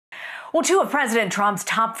Well, two of President Trump's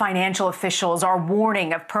top financial officials are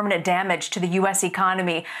warning of permanent damage to the U.S.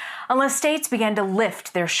 economy unless states begin to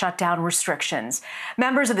lift their shutdown restrictions.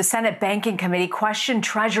 Members of the Senate Banking Committee questioned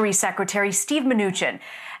Treasury Secretary Steve Mnuchin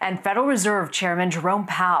and Federal Reserve Chairman Jerome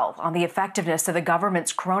Powell on the effectiveness of the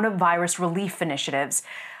government's coronavirus relief initiatives.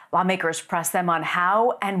 Lawmakers pressed them on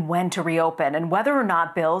how and when to reopen and whether or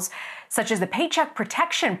not bills such as the Paycheck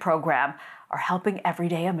Protection Program are helping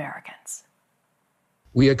everyday Americans.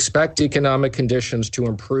 We expect economic conditions to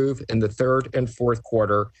improve in the third and fourth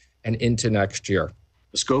quarter and into next year.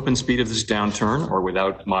 The scope and speed of this downturn are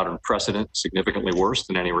without modern precedent, significantly worse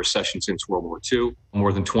than any recession since World War II.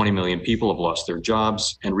 More than 20 million people have lost their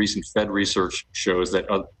jobs, and recent Fed research shows that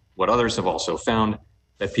what others have also found,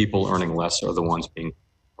 that people earning less are the ones being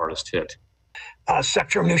hardest hit.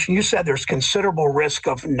 Secretary Mnuchin, you said there's considerable risk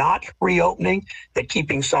of not reopening, that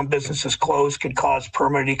keeping some businesses closed could cause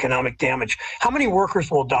permanent economic damage. How many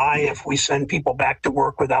workers will die if we send people back to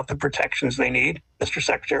work without the protections they need, Mr.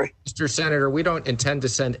 Secretary? Mr. Senator, we don't intend to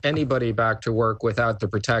send anybody back to work without the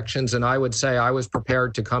protections. And I would say I was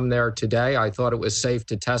prepared to come there today. I thought it was safe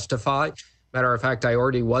to testify. Matter of fact, I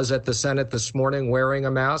already was at the Senate this morning wearing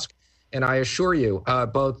a mask. And I assure you,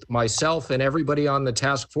 both myself and everybody on the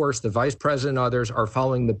task force, the vice president and others, are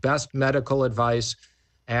following the best medical advice.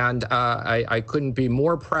 And I couldn't be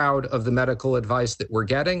more proud of the medical advice that we're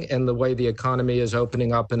getting and the way the economy is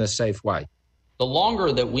opening up in a safe way. The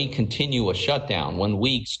longer that we continue a shutdown, when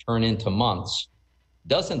weeks turn into months,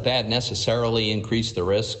 doesn't that necessarily increase the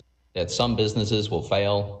risk that some businesses will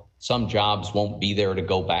fail, some jobs won't be there to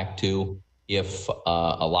go back to if a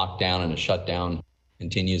lockdown and a shutdown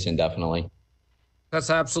continues indefinitely? That's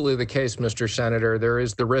absolutely the case, Mr. Senator. There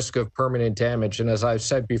is the risk of permanent damage. And as I've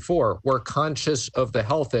said before, we're conscious of the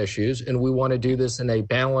health issues, and we want to do this in a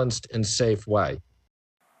balanced and safe way.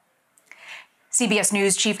 CBS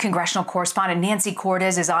News chief congressional correspondent Nancy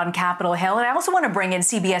Cordes is on Capitol Hill. And I also want to bring in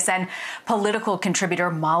CBSN political contributor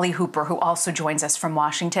Molly Hooper, who also joins us from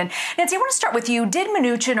Washington. Nancy, I want to start with you. Did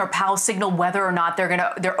Mnuchin or Powell signal whether or not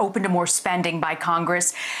they're open to more spending by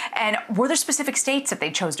Congress? And were there specific states that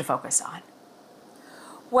they chose to focus on?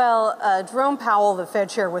 Well, Jerome Powell, the Fed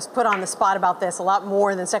chair, was put on the spot about this a lot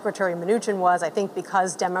more than Secretary Mnuchin was, I think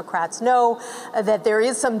because Democrats know that there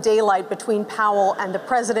is some daylight between Powell and the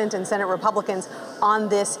president and Senate Republicans on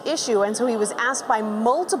this issue. And so he was asked by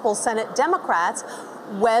multiple Senate Democrats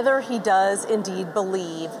whether he does indeed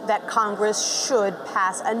believe that Congress should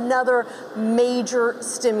pass another major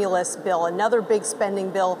stimulus bill, another big spending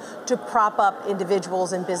bill to prop up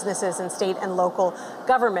individuals and businesses and state and local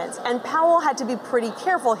governments. And Powell had to be pretty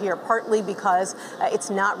careful here, partly because it's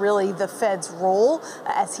not really the Fed's role,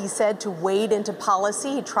 as he said, to wade into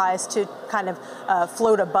policy. He tries to kind of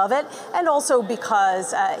float above it, and also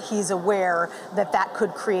because he's aware that that could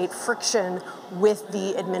create friction with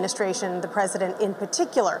the administration, the president in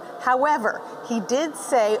particular. However, he did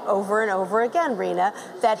say over and over again, Reena,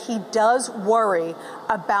 that he does worry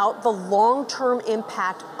about the long-term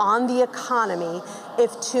impact on the economy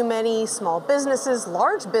if too many small businesses,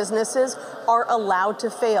 large businesses, are allowed to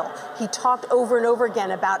fail. He talked over and over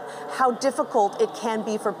again about how difficult it can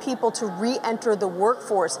be for people to re-enter the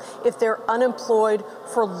workforce if they're unemployed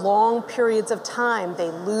for long periods of time. They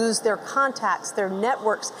lose their contacts, their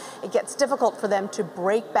networks. It gets difficult for them to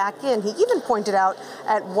break back in. He even pointed out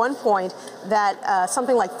at one point that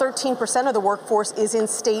something like 13% of the workforce is in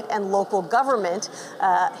state and local government.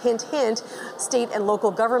 Hint, hint, state and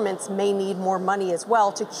local governments may need more money as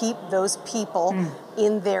well to keep those people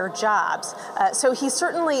in their jobs. So he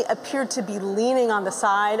certainly appeared to be leaning on the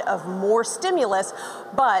side of more stimulus,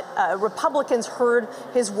 but Republicans heard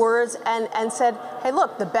his words and said, hey,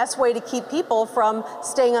 look, the best way to keep people from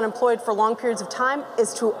staying unemployed for long periods of time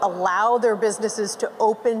is to allow their businesses to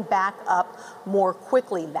open back up more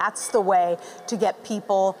quickly. That's the way to get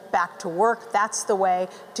people back to work. That's the way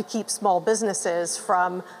to keep small businesses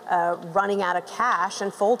from running out of cash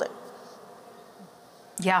and folding.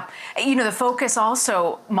 Yeah. You know, the focus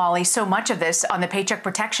also, Molly, so much of this on the Paycheck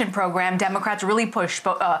Protection Program, Democrats really pressed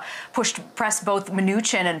both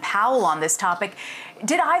Mnuchin and Powell on this topic.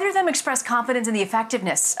 Did either of them express confidence in the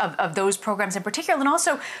effectiveness of those programs in particular? And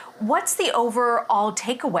also, what's the overall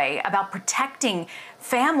takeaway about protecting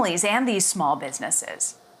families and these small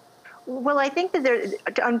businesses? Well, I think that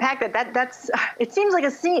to unpack that's it seems like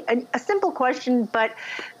a simple question, but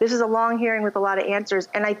this is a long hearing with a lot of answers.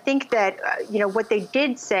 And I think that, what they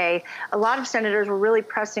did say, a lot of senators were really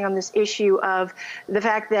pressing on this issue of the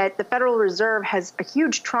fact that the Federal Reserve has a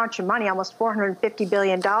huge tranche of money, almost $450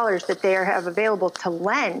 billion, that they have available to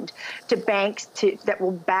lend to banks that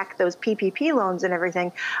will back those PPP loans and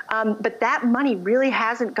everything. But that money really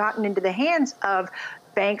hasn't gotten into the hands of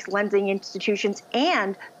banks, lending institutions,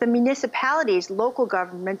 and the municipalities, local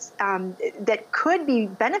governments that could be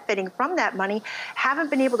benefiting from that money haven't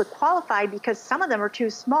been able to qualify because some of them are too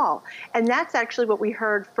small. And that's actually what we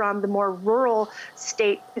heard from the more rural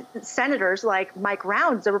state senators like Mike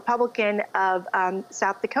Rounds, the Republican of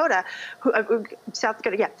South Dakota, who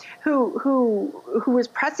was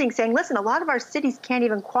pressing, saying, listen, a lot of our cities can't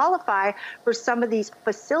even qualify for some of these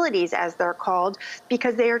facilities, as they're called,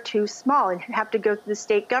 because they are too small and have to go through the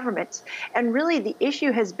state governments. And really the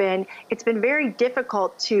issue has been, it's been very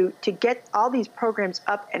difficult to get all these programs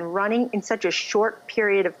up and running in such a short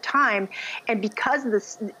period of time. And because of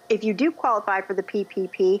this, if you do qualify for the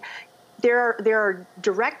PPP, there are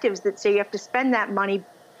directives that say you have to spend that money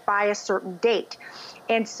by a certain date.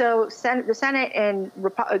 And so the Senate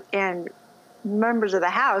and members of the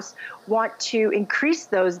House want to increase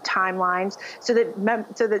those timelines so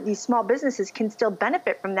that these small businesses can still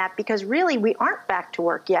benefit from that, because really we aren't back to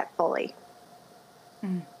work yet fully.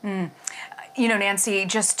 Mm-hmm. Nancy,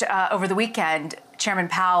 just over the weekend, Chairman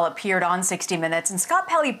Powell appeared on 60 Minutes, and Scott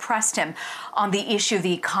Pelley pressed him on the issue of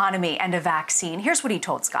the economy and a vaccine. Here's what he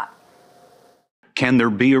told Scott. Can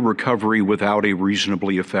there be a recovery without a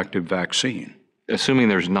reasonably effective vaccine? Assuming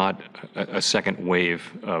there's not a second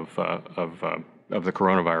wave of the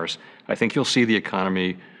coronavirus, I think you'll see the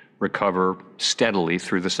economy recover steadily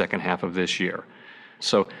through the second half of this year.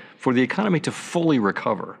 So for the economy to fully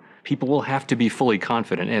recover, people will have to be fully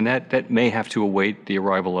confident, and that may have to await the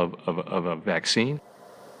arrival of a vaccine.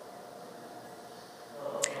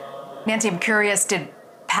 Nancy, I'm curious, did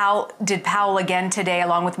Powell again today,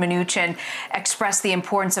 along with Mnuchin, express the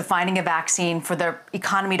importance of finding a vaccine for the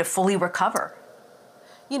economy to fully recover?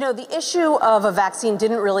 The issue of a vaccine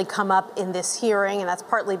didn't really come up in this hearing, and that's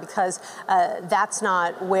partly because that's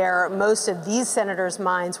not where most of these senators'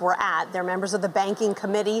 minds were at. They're members of the banking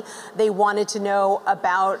committee. They wanted to know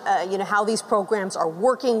about, how these programs are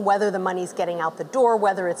working, whether the money's getting out the door,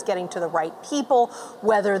 whether it's getting to the right people,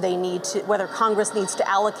 whether Congress needs to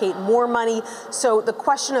allocate more money. So the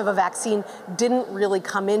question of a vaccine didn't really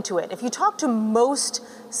come into it. If you talk to most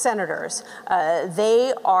senators,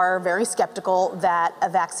 they are very skeptical that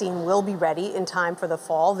a vaccine will be ready in time for the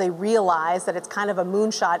fall. They realize that it's kind of a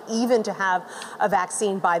moonshot even to have a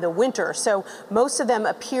vaccine by the winter. So most of them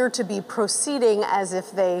appear to be proceeding as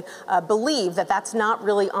if they believe that that's not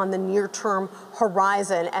really on the near-term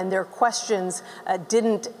horizon, and their questions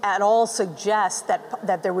didn't at all suggest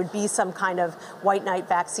that there would be some kind of white knight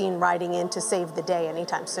vaccine riding in to save the day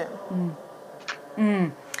anytime soon.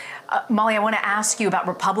 Molly, I want to ask you about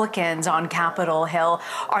Republicans on Capitol Hill.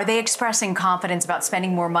 Are they expressing confidence about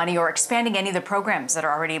spending more money or expanding any of the programs that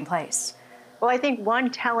are already in place? Well, I think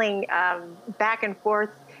one telling back and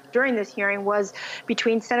forth during this hearing was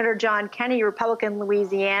between Senator John Kennedy, Republican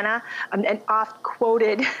Louisiana, an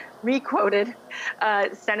oft-quoted, re-quoted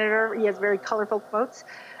senator. He has very colorful quotes,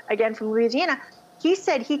 again, from Louisiana. He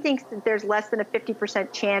said he thinks that there's less than a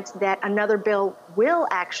 50% chance that another bill will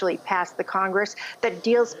actually pass the Congress that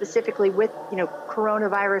deals specifically with,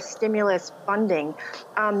 coronavirus stimulus funding.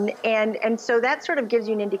 And so that sort of gives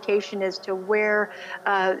you an indication as to where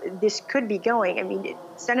this could be going. I mean,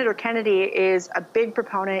 Senator Kennedy is a big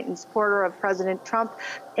proponent and supporter of President Trump,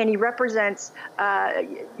 and he represents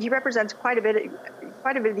quite a bit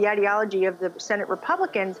of the ideology of the Senate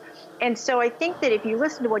Republicans. And so I think that if you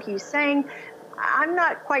listen to what he's saying, I'm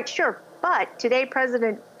not quite sure, but today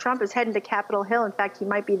President Trump is heading to Capitol Hill. In fact, he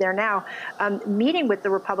might be there now, meeting with the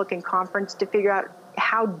Republican conference to figure out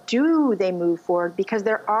how do they move forward, because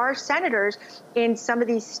there are senators in some of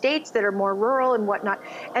these states that are more rural and whatnot,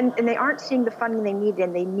 and they aren't seeing the funding they need,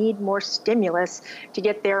 and they need more stimulus to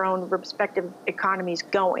get their own respective economies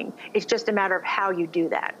going. It's just a matter of how you do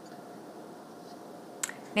that.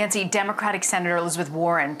 Nancy, Democratic Senator Elizabeth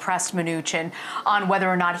Warren pressed Mnuchin on whether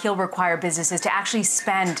or not he'll require businesses to actually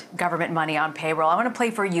spend government money on payroll. I want to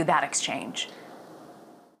play for you that exchange.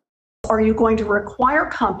 Are you going to require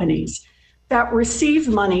companies that receive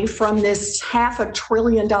money from this $500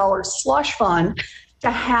 billion slush fund to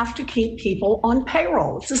have to keep people on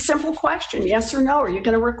payroll? It's a simple question, yes or no. Are you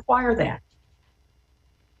going to require that?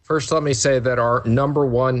 First, let me say that our number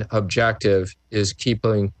one objective is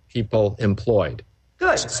keeping people employed.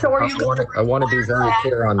 Good. So are you I want to be very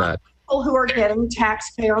clear on that. people who are getting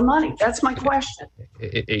taxpayer money? That's my question.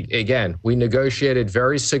 Again, we negotiated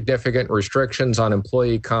very significant restrictions on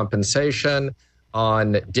employee compensation,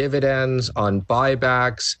 on dividends, on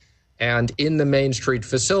buybacks. And in the Main Street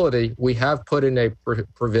facility, we have put in a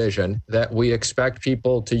provision that we expect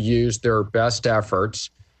people to use their best efforts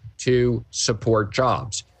to support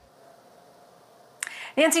jobs.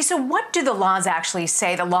 Nancy, so what do the laws actually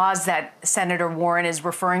say, the laws that Senator Warren is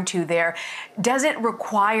referring to there? Does it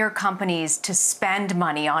require companies to spend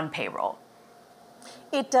money on payroll?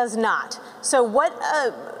 It does not. So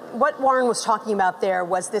what Warren was talking about there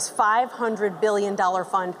was this $500 billion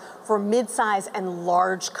fund for midsize and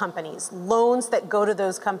large companies, loans that go to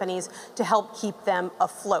those companies to help keep them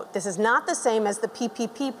afloat. This is not the same as the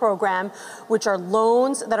PPP program, which are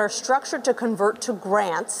loans that are structured to convert to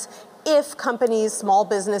grants if companies, small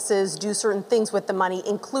businesses, do certain things with the money,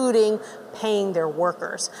 including paying their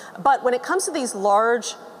workers. But when it comes to these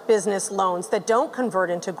large business loans that don't convert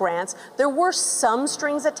into grants, there were some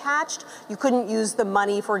strings attached. You couldn't use the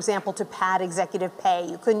money, for example, to pad executive pay.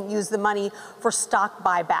 You couldn't use the money for stock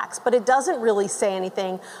buybacks. But it doesn't really say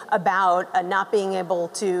anything about not being able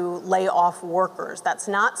to lay off workers. That's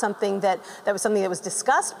not something that was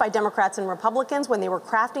discussed by Democrats and Republicans when they were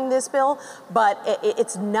crafting this bill, but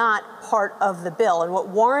it's not part of the bill. And what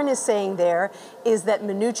Warren is saying there is that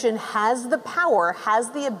Mnuchin has the power, has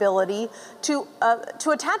the ability to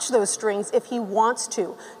attach those strings if he wants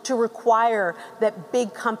to require that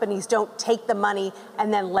big companies don't take the money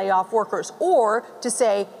and then lay off workers, or to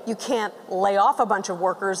say you can't lay off a bunch of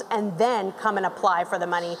workers and then come and apply for the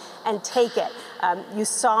money and take it. You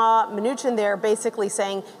saw Mnuchin there basically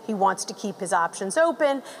saying he wants to keep his options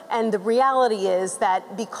open, and the reality is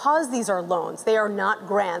that because these are loans, they are not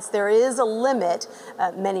grants, there is a limit,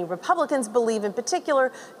 many Republicans believe in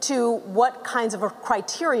particular, to what kinds of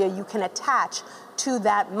criteria you can attach to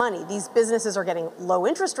that money. These businesses are getting low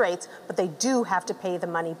interest rates, but they do have to pay the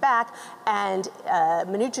money back. And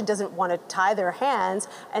Mnuchin doesn't want to tie their hands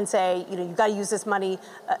and say, you've got to use this money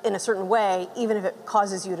in a certain way, even if it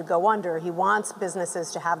causes you to go under. He wants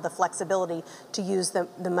businesses to have the flexibility to use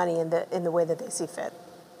the money in the way that they see fit.